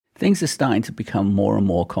things are starting to become more and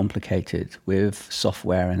more complicated with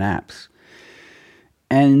software and apps.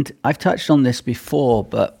 And I've touched on this before,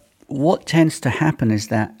 but what tends to happen is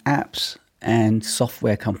that apps and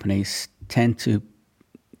software companies tend to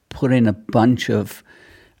put in a bunch of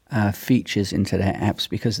features into their apps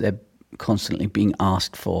because they're constantly being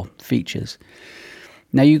asked for features.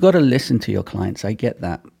 Now, you've got to listen to your clients, I get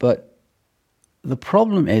that. But the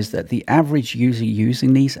problem is that the average user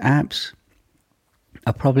using these apps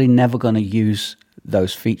are probably never going to use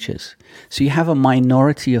those features. So you have a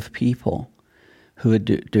minority of people who are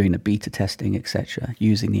doing the beta testing, etc.,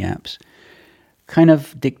 using the apps, kind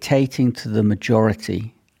of dictating to the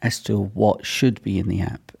majority as to what should be in the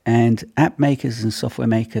app. And app makers and software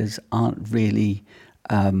makers aren't really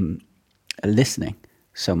listening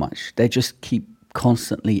so much. They just keep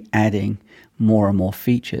constantly adding more and more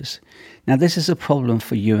features. Now, this is a problem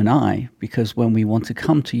for you and I, because when we want to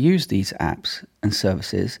come to use these apps and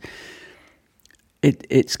services,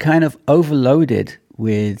 it's kind of overloaded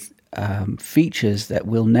with features that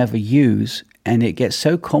we'll never use, and it gets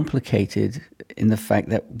so complicated in the fact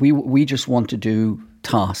that we just want to do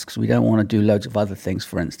tasks. We don't want to do loads of other things,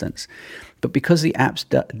 for instance. But because the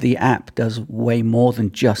app does way more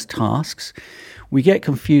than just tasks, we get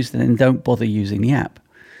confused and then don't bother using the app.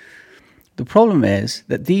 The problem is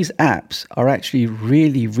that these apps are actually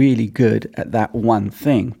really, really good at that one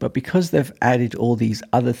thing. But because they've added all these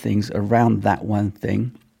other things around that one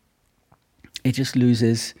thing, it just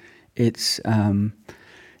loses its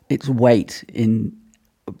weight in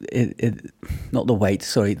not the weight,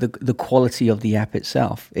 sorry, the quality of the app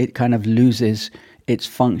itself. It kind of loses its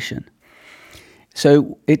function.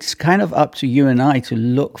 So it's kind of up to you and I to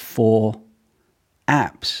look for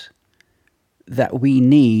apps that we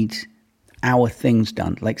need our things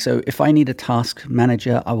done. Like, so if I need a task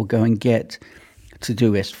manager, I will go and get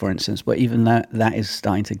Todoist, for instance. But even that is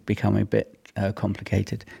starting to become a bit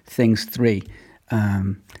complicated. Things 3.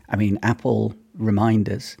 Apple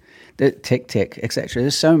reminders, the Tick, etc.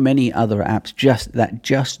 There's so many other apps that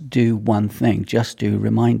just do one thing, just do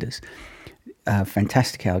reminders.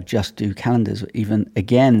 Fantastical just do calendars. Even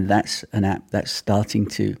again, that's an app that's starting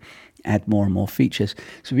to add more and more features.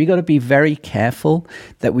 So we got to be very careful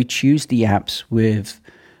that we choose the apps with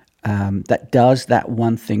that does that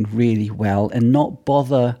one thing really well, and not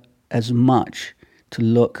bother as much to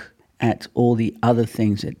look at all the other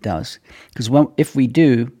things it does. Because if we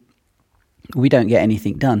do, we don't get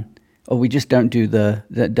anything done, or we just don't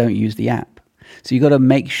don't use the app. So you got to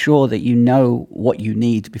make sure that you know what you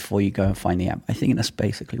need before you go and find the app. I think that's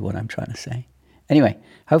basically what I'm trying to say. Anyway,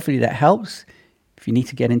 hopefully that helps. If you need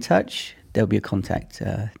to get in touch, there'll be a contact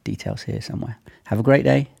details here somewhere. Have a great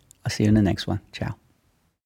day. I'll see you in the next one. Ciao.